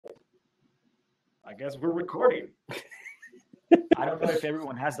I guess we're recording. I don't know if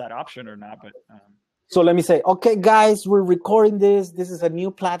everyone has that option or not, but so let me say, okay, guys, we're recording this. This is a new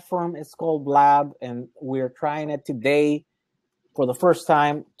platform. It's called Blab, and we're trying it today for the first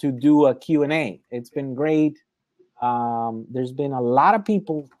time to do a Q&A. It's been great. There's been a lot of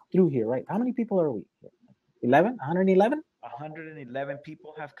people through here, right? How many people are we? 11? 111? 111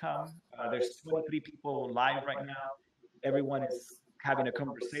 people have come. There's 23 people live right now. Everyone is having a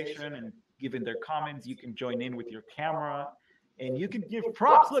conversation and giving their comments. You can join in with your camera and you can give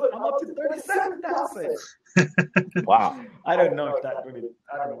props. Look, I'm up to 37,000. Wow. I don't know if that really,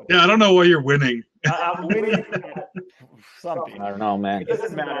 I don't know. What I don't know what you're winning. I'm winning something. I don't know, man. It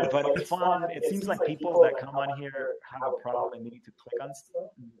doesn't matter, but it's fun. It seems like people that come on here have a problem and they need to click on stuff.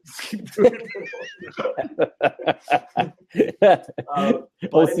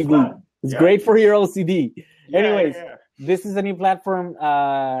 OCD. It's great for your OCD. Anyways, yeah. This is a new platform.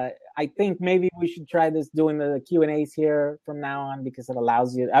 I think maybe we should try this doing the Q&As here from now on because it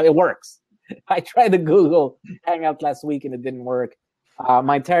allows you. It works. I tried the Google Hangout last week and it didn't work.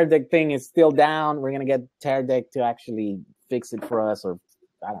 My Teradek thing is still down. We're going to get Teradek to actually fix it for us or,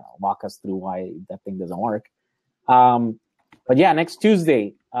 I don't know, walk us through why that thing doesn't work. But yeah, next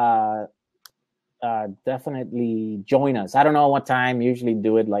Tuesday, definitely join us. I don't know what time. Usually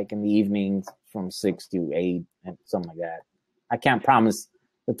do it like in the evenings from 6 to 8 and something like that. I can't promise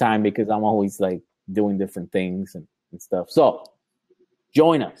the time because I'm always like doing different things and stuff. So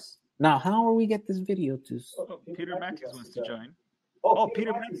join us. Now, how are we get this video to... Peter Matthews wants to join. Oh,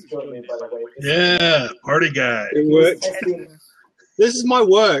 Peter Matthews is joining, by the way. Yeah, party guy. It worked. This is my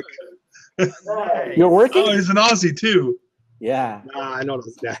work. Nice. You're working? Oh, he's an Aussie too. Yeah. Nah, not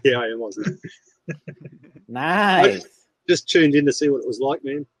yeah, I am Aussie. Nice. Just tuned in to see what it was like,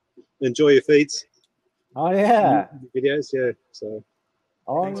 man. Enjoy your feeds. Oh, yeah. Videos, yeah. So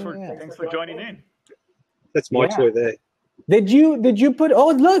Oh, Thanks for joining in. that's my toy there. Did you put?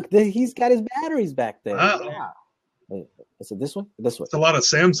 Oh, look, he's got his batteries back there. Wow. Wow. Wait, is it this one? This one. It's a lot of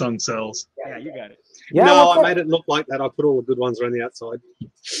Samsung cells. Yeah, you got it. Yeah. No, I made it look like that. I put all the good ones around the outside.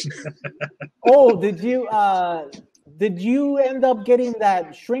 Oh, did you end up getting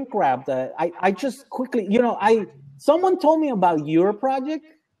that shrink wrap? That I just quickly, someone told me about your project.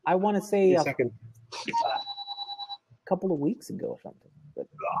 I want to say a Second. couple of weeks ago or something. But,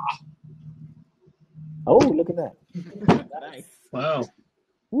 oh, look at that! Nice. Wow.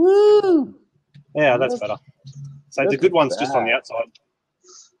 Woo! Yeah, that's better. So the good one's just on the outside.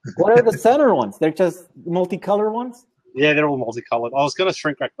 What are the center ones? They're just multicolored ones? Yeah, they're all multicolored. I was going to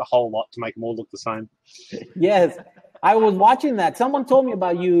shrink wrap the whole lot to make them all look the same. Yes. I was watching that. Someone told me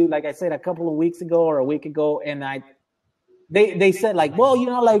about you, like I said, a couple of weeks ago or a week ago, and they said, like, well,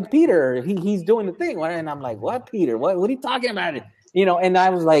 like Peter, he's doing the thing. And I'm like, what, Peter? What are you talking about? And I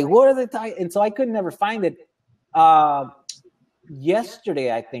was like, what are they talking? And so I could never find it.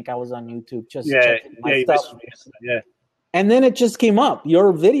 Yesterday, I think I was on YouTube just checking my stuff. Yeah. And then it just came up,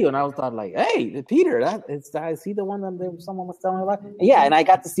 your video, and I was thought like, hey, Peter, is he the one that someone was telling me about? Yeah, and I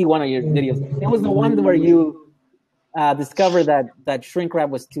got to see one of your videos. It was the one where you discovered that shrink wrap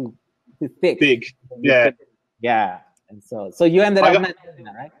was too thick. Big. Yeah. Yeah. And so you ended up not doing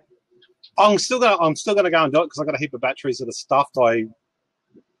that, right? I'm still gonna go and do it because I got a heap of batteries that are stuffed. I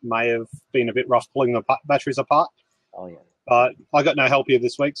may have been a bit rough pulling the batteries apart. Oh yeah. But I got no help here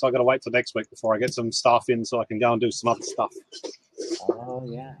this week, so I got to wait till next week before I get some stuff in, so I can go and do some other stuff. Oh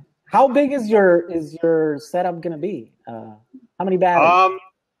yeah. How big is your setup gonna be? How many batteries?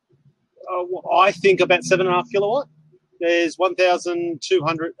 I think about 7.5 kilowatt. There's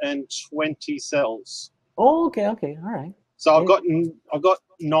 1,220 cells. Oh, okay, all right. So I've got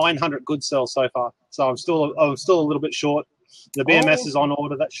 900 good cells so far. So I'm still a little bit short. The BMS is on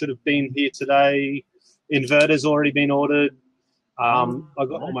order. That should have been here today. Inverter's already been ordered. I've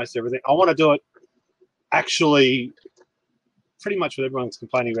got almost everything. I want to do it actually pretty much what everyone's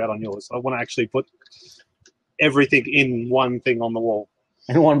complaining about on yours. I want to actually put everything in one thing on the wall.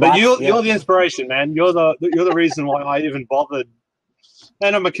 And one but box, you're the inspiration, man. You're the reason why I even bothered.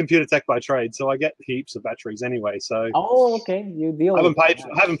 And I'm a computer tech by trade, so I get heaps of batteries anyway. So okay. You deal. I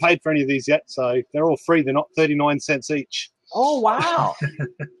haven't paid for any of these yet, so they're all free. They're not 39 cents each. Oh wow!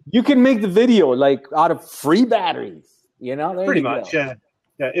 You can make the video like out of free batteries. There pretty you much, go.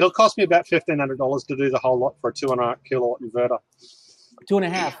 yeah. It'll cost me about $1,500 to do the whole lot for a 2.5 kilowatt inverter.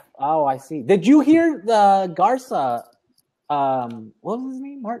 2.5. Oh, I see. Did you hear the Garza? What was his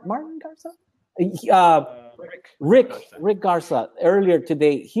name? Martin Garza? Rick Garza earlier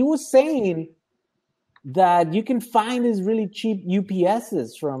today. He was saying that you can find these really cheap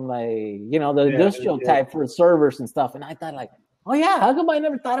UPSs from the industrial type for servers and stuff. And I thought like, Oh yeah, how come I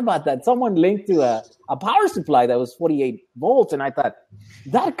never thought about that? Someone linked to a power supply that was 48 volts, and I thought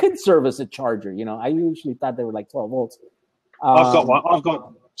that could serve as a charger. You know, I usually thought they were like 12 volts. I've got one. I've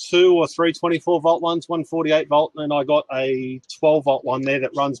got 2 or 3 24-volt ones, one 48-volt, and I got a 12-volt one there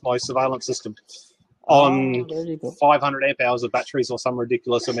that runs my surveillance system on 500 amp hours of batteries or some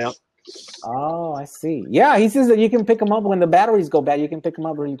ridiculous amount. Oh, I see. Yeah, he says that you can pick them up when the batteries go bad. You can pick them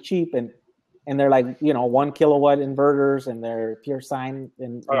up really cheap, and they're like 1 kilowatt inverters, and they're pure sine.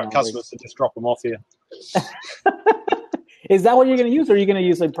 And I got customers to just drop them off here. Is that what you're going to use, or are you going to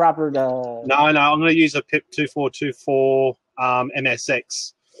use a proper? No, I'm going to use a PIP 2424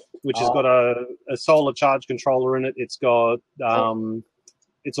 MSX, which has got a solar charge controller in it. It's got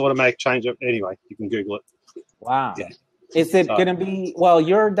it's automatic change of. Anyway, you can Google it. Wow. Yeah. Is it going to be? Well,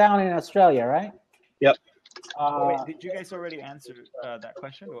 you're down in Australia, right? Yep. Wait, did you guys already answer that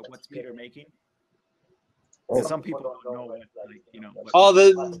question? What's Peter making? Some people don't know what,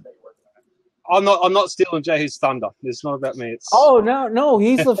 I'm not stealing Jay's thunder. It's not about me. It's no,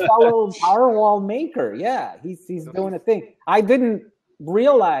 he's a fellow Powerwall maker. Yeah, he's doing a thing. I didn't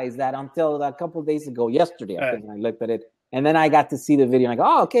realize that until a couple of days ago. Yesterday, I think I looked at it, and then I got to see the video. And I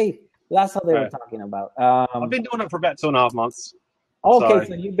go, okay, that's how they were talking about. I've been doing it for about 2.5 months. Okay,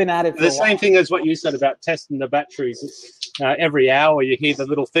 so you've been at it for the same thing as what you said about testing the batteries. It's, every hour you hear the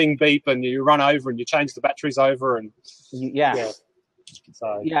little thing beep, and you run over and you change the batteries over, and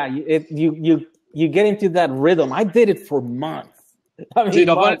So you get into that rhythm. I did it for months. I mean,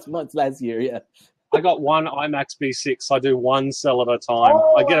 months last year. Yeah, I got one IMAX B6. I do 1 cell at a time.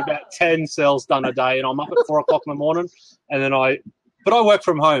 I get about 10 cells done a day, and I'm up at 4 o'clock in the morning, and then But I work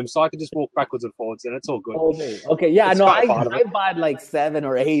from home, so I can just walk backwards and forwards, and it's all good. Okay, yeah, no, I bought like 7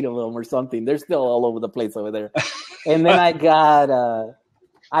 or 8 of them or something. They're still all over the place over there. And then I got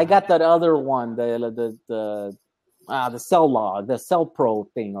that other one, the Cell Log, the Cell Pro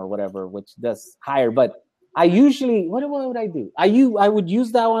thing or whatever, which does higher. But I usually, what would I do? I would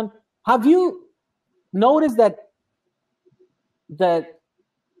use that one. Have you noticed that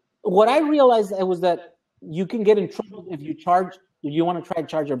what I realized was that you can get in trouble if you want to try to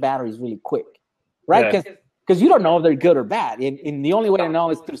charge your batteries really quick, right? Because you don't know if they're good or bad, and the only way to know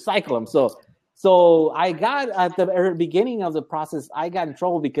is to cycle them. So I got at the beginning of the process, I got in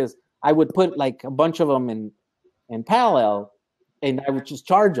trouble because I would put like a bunch of them in parallel, and I would just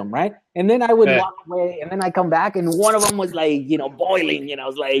charge them, right? And then I would walk away, and then I come back, and one of them was like, boiling, it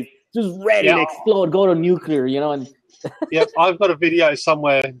was like just ready to explode, go to nuclear, And yep, I've got a video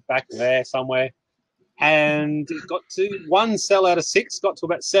somewhere back there somewhere. And it got to 1 cell out of 6, got to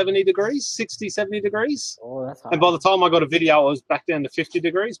about 70 degrees, 60, 70 degrees. Oh, that's hot. And by the time I got a video, I was back down to 50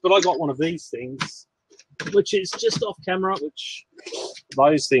 degrees. But I got one of these things, which is just off camera,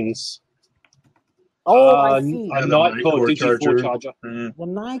 those things. Oh, I see. A Nightcore Digi4 charger. The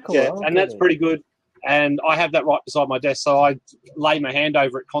Nightcore. Yeah, and that's pretty good. And I have that right beside my desk, so I lay my hand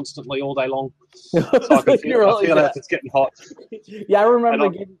over it constantly all day long. So I can feel if it's getting hot. Yeah, I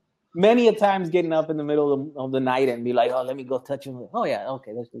remember many a times getting up in the middle of the night and be like, oh, let me go touch him. Oh, yeah,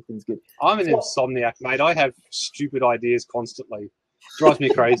 okay, this thing's good. I'm an insomniac, mate. I have stupid ideas constantly. Drives me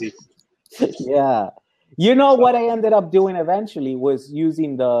crazy. Yeah. What I ended up doing eventually was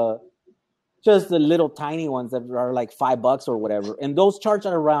using just the little tiny ones that are like $5 or whatever. And those charge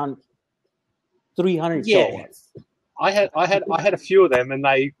at around 300 kilowatts. I had a few of them, and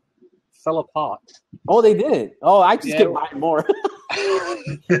they fell apart. Oh, they did? Oh, I just kept buying more.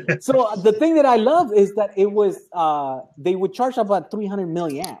 So the thing that I love is that it was they would charge about 300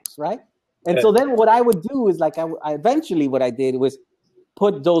 milliamps, right? And so then what I would do is like I eventually what I did was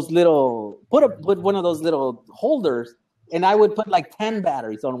put one of those little holders, and I would put like 10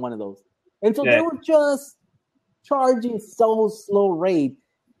 batteries on one of those, and so they were just charging so slow rate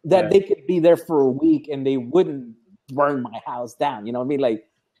that they could be there for a week and they wouldn't burn my house down. You know what I mean? Like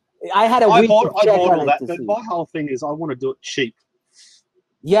I had a week to check on it. But my whole thing is I want to do it cheap.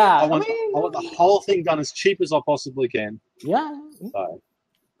 Yeah, I want the whole thing done as cheap as I possibly can. Yeah. So,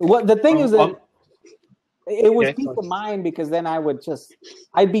 well, the thing is that it was peace of mind, because then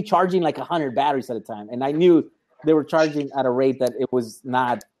I'd be charging like 100 batteries at a time, and I knew they were charging at a rate that it was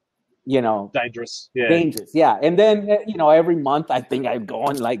not, dangerous. Yeah. And then every month I think I'd go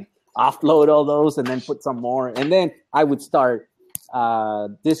and like offload all those and then put some more, and then I would start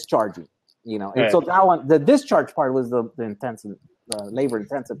discharging. And so that one, the discharge part was the intensive.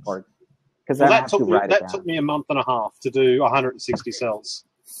 Labor-intensive part, because that took me a month and a half to do 160 cells.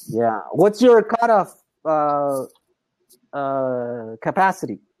 Yeah. What's your cutoff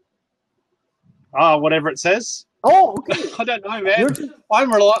capacity? Whatever it says. Oh, okay. I don't know, man.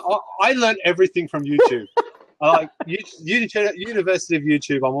 I learned everything from YouTube. I like University of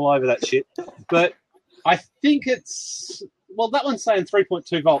YouTube. I'm all over that shit. But I think it's, well, that one's saying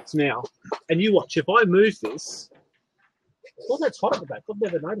 3.2 volts now. And you watch, if I move this, well, that's hot at the back. I've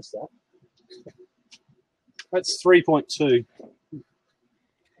never noticed that. That's 3.2.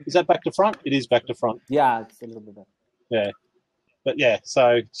 Is that back to front? It is back to front. Yeah, it's a little bit better. Yeah. But yeah,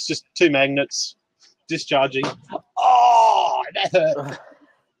 so it's just 2 magnets discharging. Oh, that hurt.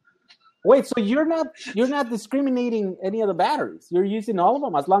 Wait, so you're not discriminating any of the batteries. You're using all of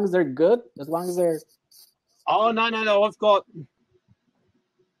them as long as they're good, as long as they're. Oh, no. I've got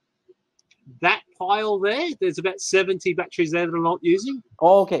that pile there. There's about 70 batteries there that I'm not using.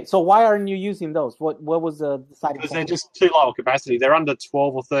 Oh, okay. So why aren't you using those? What was the deciding? Because they're just too low capacity. They're under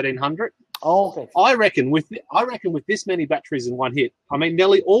 12 or 1300. Oh, okay. I reckon with this many batteries in one hit, I mean,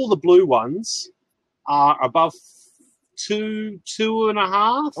 nearly all the blue ones are above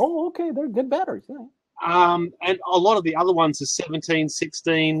 2.5. Oh, okay. They're good batteries. Yeah. And a lot of the other ones are 17,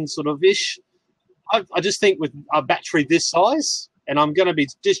 16 sort of ish. I just think with a battery this size, and I'm going to be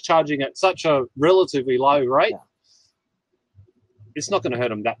discharging at such a relatively low rate, it's not going to hurt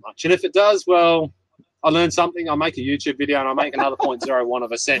them that much. And if it does, well, I learned something. I'll make a YouTube video and I'll make another 0.01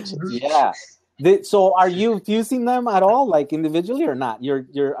 of a cent. Yeah. So are you fusing them at all, like individually or not?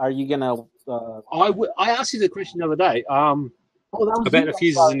 Are you going to... I asked you the question the other day about the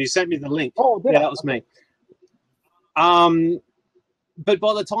fuses, and you sent me the link. Oh, yeah, that was me. But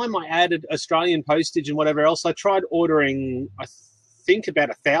by the time I added Australian postage and whatever else, I tried ordering, I think, about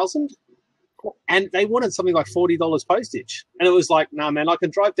 1,000, and they wanted something like $40 postage, and it was like, no, man, I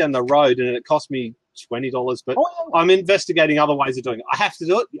can drive down the road, and it cost me $20. But I'm investigating other ways of doing it. I have to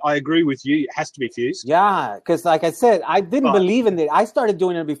do it. I agree with you. It has to be fused. Yeah, because like I said, I didn't believe in it. I started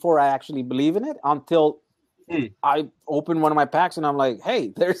doing it before I actually believe in it until I opened one of my packs and I'm like,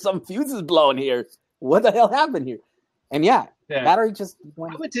 hey, there's some fuses blowing here. What the hell happened here? And battery just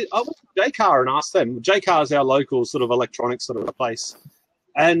went. I went to JCar and asked them. JCar is our local sort of electronics sort of place.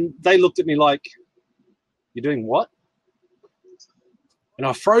 And they looked at me like, you're doing what? And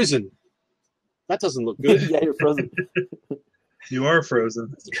I'm frozen. That doesn't look good. Yeah, you're frozen. You are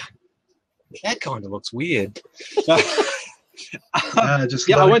frozen. That kind of looks weird. Just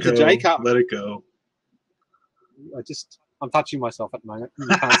I went to JCar. Let it go. I'm touching myself at the moment. You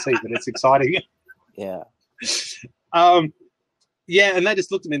can't see, but it's exciting. Yeah. And they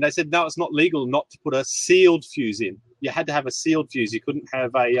just looked at me and they said, no, it's not legal not to put a sealed fuse in. You had to have a sealed fuse. You couldn't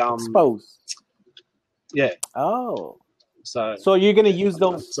have a exposed. Yeah. Oh. So you're gonna use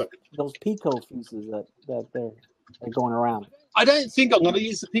those Pico fuses that they're going around. I don't think I'm going to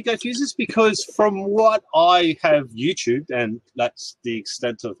use the Pico fuses because from what I have YouTubed, and that's the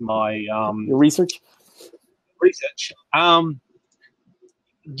extent of my your research,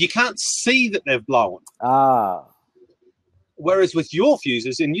 you can't see that they've blown. Whereas with your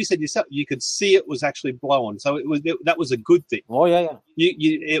fuses, and you said yourself, you could see it was actually blown, so that was a good thing. Oh yeah.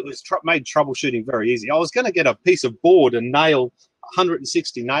 It was made troubleshooting very easy. I was going to get a piece of board and nail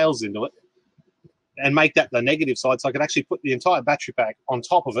 160 nails into it, and make that the negative side, so I could actually put the entire battery pack on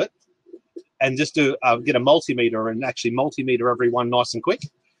top of it, and just get a multimeter and actually multimeter every one nice and quick.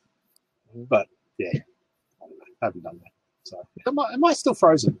 But yeah, I don't know. I haven't done that. So am I still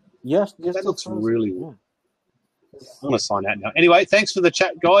frozen? Yes. That looks really weird. I'm going to sign out now. Anyway, thanks for the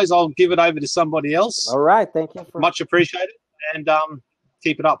chat, guys. I'll give it over to somebody else. All right. Thank you. Much appreciated. And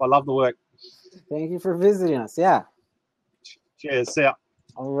keep it up. I love the work. Thank you for visiting us. Yeah. Cheers. See ya.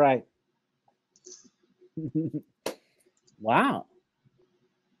 All right. Wow.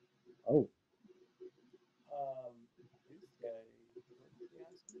 Oh. This guy,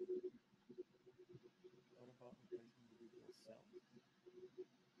 what about replacing the digital cell?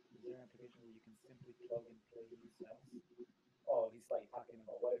 Is there an application where you can simply plug and play new cells? Oh, he's like talking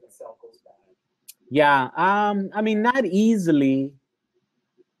about what if a cell goes bad? Yeah. I mean, not easily.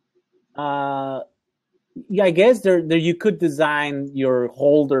 Yeah, I guess there you could design your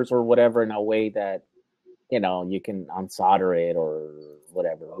holders or whatever in a way that, you can unsolder it or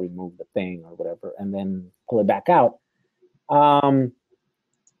whatever, remove the thing or whatever, and then pull it back out.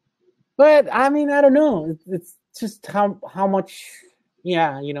 But I mean, I don't know. It's just how much,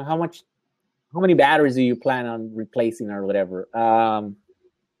 how many batteries do you plan on replacing or whatever? The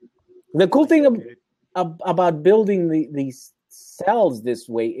cool thing about building these cells this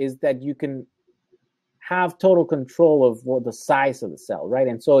way is that you can have total control of the size of the cell, right?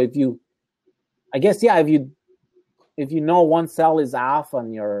 And so if you know one cell is off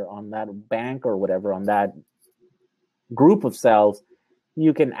on that bank or whatever, on that group of cells,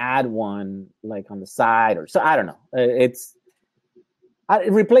 you can add one like on the side or so. I don't know.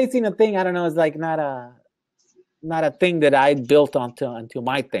 Replacing a thing, I don't know, is like not not a thing that I built onto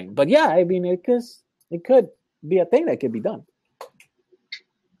my thing. But yeah, I mean, it could be a thing that could be done.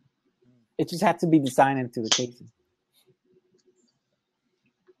 It just had to be designed into the casing.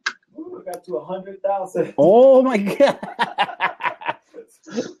 Ooh, we got to 100,000. Oh my god,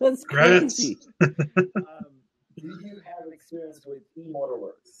 that's Congrats. crazy. Do you have an experience with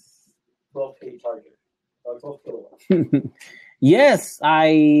eMotorworks 12K charger? 12 kilowatts. Yes,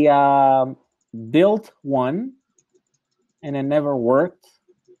 I built one, and it never worked.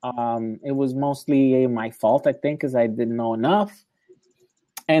 It was mostly my fault, I think, because I didn't know enough.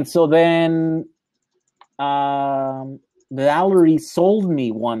 And so then Valerie sold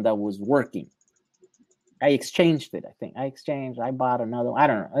me one that was working. I exchanged it, I think. I bought another. I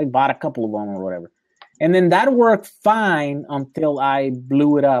don't know. I bought a couple of them or whatever. And then that worked fine until I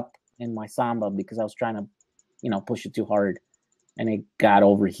blew it up in my Samba because I was trying to, push it too hard. And it got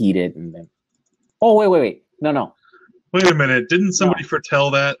overheated. And then, oh, wait. No. Wait a minute. Didn't somebody foretell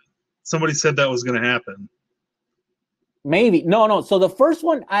that? Somebody said that was going to happen. Maybe. No. So the first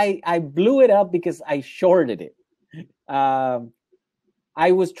one, I blew it up because I shorted it. I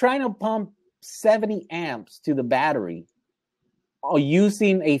was trying to pump 70 amps to the battery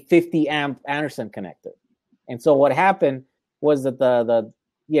using a 50 amp Anderson connector. And so what happened was that the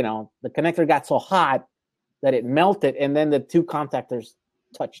connector got so hot that it melted, and then the two contactors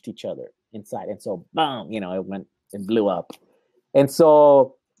touched each other inside. And so, boom, it blew up. And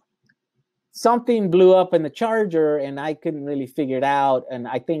so something blew up in the charger, and I couldn't really figure it out. And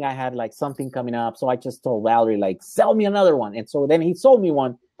I think I had like something coming up. So I just told Valerie, like, sell me another one. And so then he sold me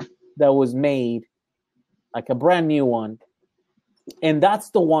one that was made, like a brand new one. And that's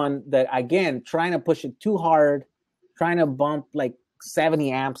the one that, again, trying to push it too hard, trying to bump like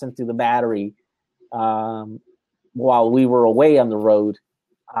 70 amps into the battery while we were away on the road,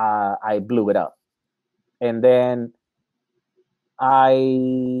 I blew it up. And then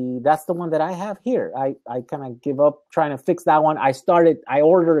that's the one that I have here. I kind of give up trying to fix that one. I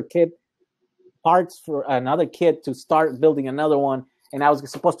ordered a kit, parts for another kit to start building another one. And I was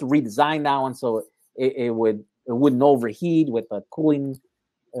supposed to redesign that one so it wouldn't overheat with a cooling,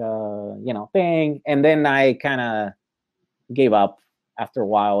 thing. And then I kind of gave up after a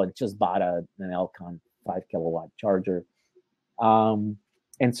while and just bought an Elcon 5 kilowatt charger. And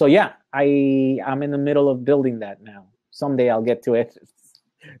so, yeah, I'm in the middle of building that now. Someday I'll get to it,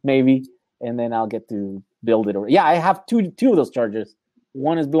 maybe, and then I'll get to build it. Yeah, I have two of those chargers.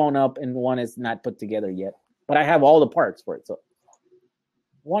 One is blown up and one is not put together yet. But I have all the parts for it. So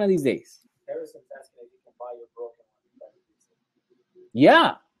one of these days. Harrison's asking if you can buy your broken one.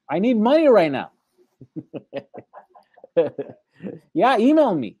 Yeah, I need money right now. Yeah,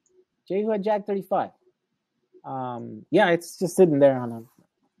 email me, Jack35. Yeah, it's just sitting there on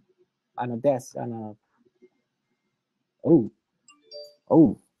a desk.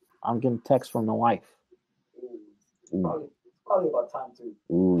 Oh, I'm getting text from the wife. Probably about time to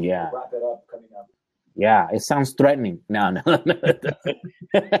wrap it up coming up. Yeah, it sounds threatening. No.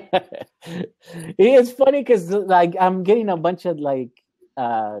 It's funny because like I'm getting a bunch of like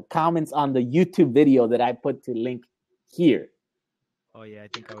comments on the YouTube video that I put to link here. Oh yeah, I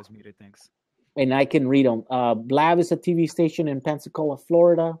think I was muted. Thanks. And I can read them. Blab is a TV station in Pensacola,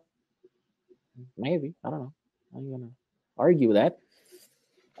 Florida. Maybe, I don't know. I'm gonna argue with that.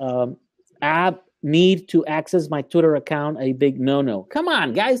 App need to access my Twitter account, a big no-no. Come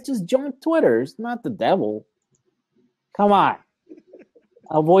on, guys, just join Twitter. It's not the devil. Come on.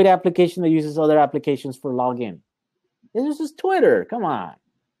 Avoid application that uses other applications for login. This is Twitter. Come on.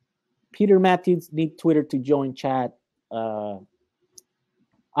 Peter Matthews need Twitter to join chat.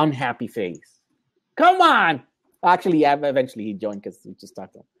 Unhappy face. Come on. Actually, eventually he joined because we just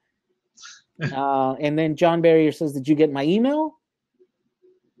talked to him. And then John Barrier says, did you get my email?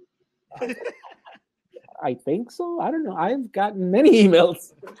 I think so. I don't know. I've gotten many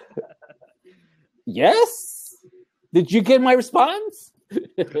emails. Yes. Did you get my response?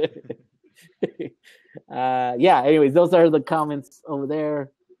 Yeah. Anyways, those are the comments over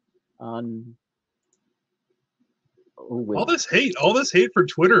there. All this hate for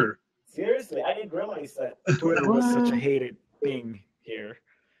Twitter. Seriously, I didn't realize that Twitter was such a hated thing here,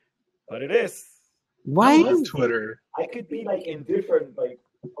 but it is. Why? I love Twitter. I could be like indifferent, like,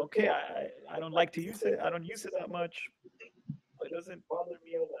 okay, I don't like to use it. I don't use it that much. It doesn't bother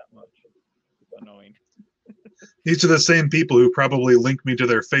me all that much. It's annoying. These are the same people who probably link me to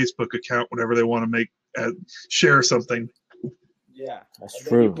their Facebook account whenever they want to share something. Yeah, that's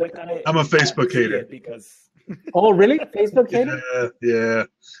true. I'm a Facebook hater. Because. Oh, really? Facebook hater? Yeah.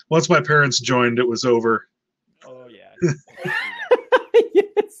 Once my parents joined, it was over. Oh yeah.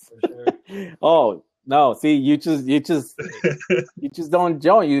 Yes. For sure. Oh, No, see, you just don't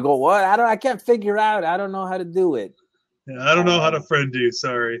join. You go, what? I can't figure out. I don't know how to do it. Yeah, I don't know how to friend you.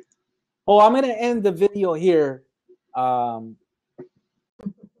 Sorry. Oh, I'm gonna end the video here.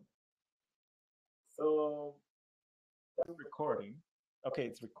 So that's recording. Okay,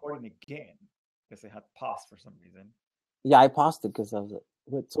 it's recording again because it had paused for some reason. Yeah, I paused it because I was like,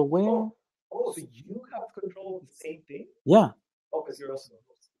 wait, so where? Oh, so you have control of the same thing? Yeah. Oh, because you're also the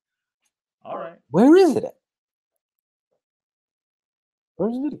host. All right. Where is it at?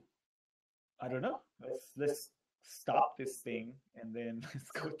 Where's the video? I don't know. Let's stop this thing and then let's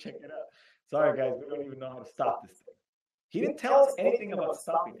go check it out. Sorry, guys, we don't even know how to stop this thing. He didn't tell us anything about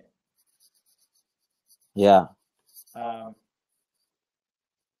stopping it. Yeah.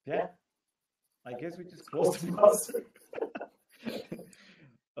 Yeah. I guess we just closed the browser.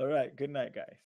 All right. Good night, guys.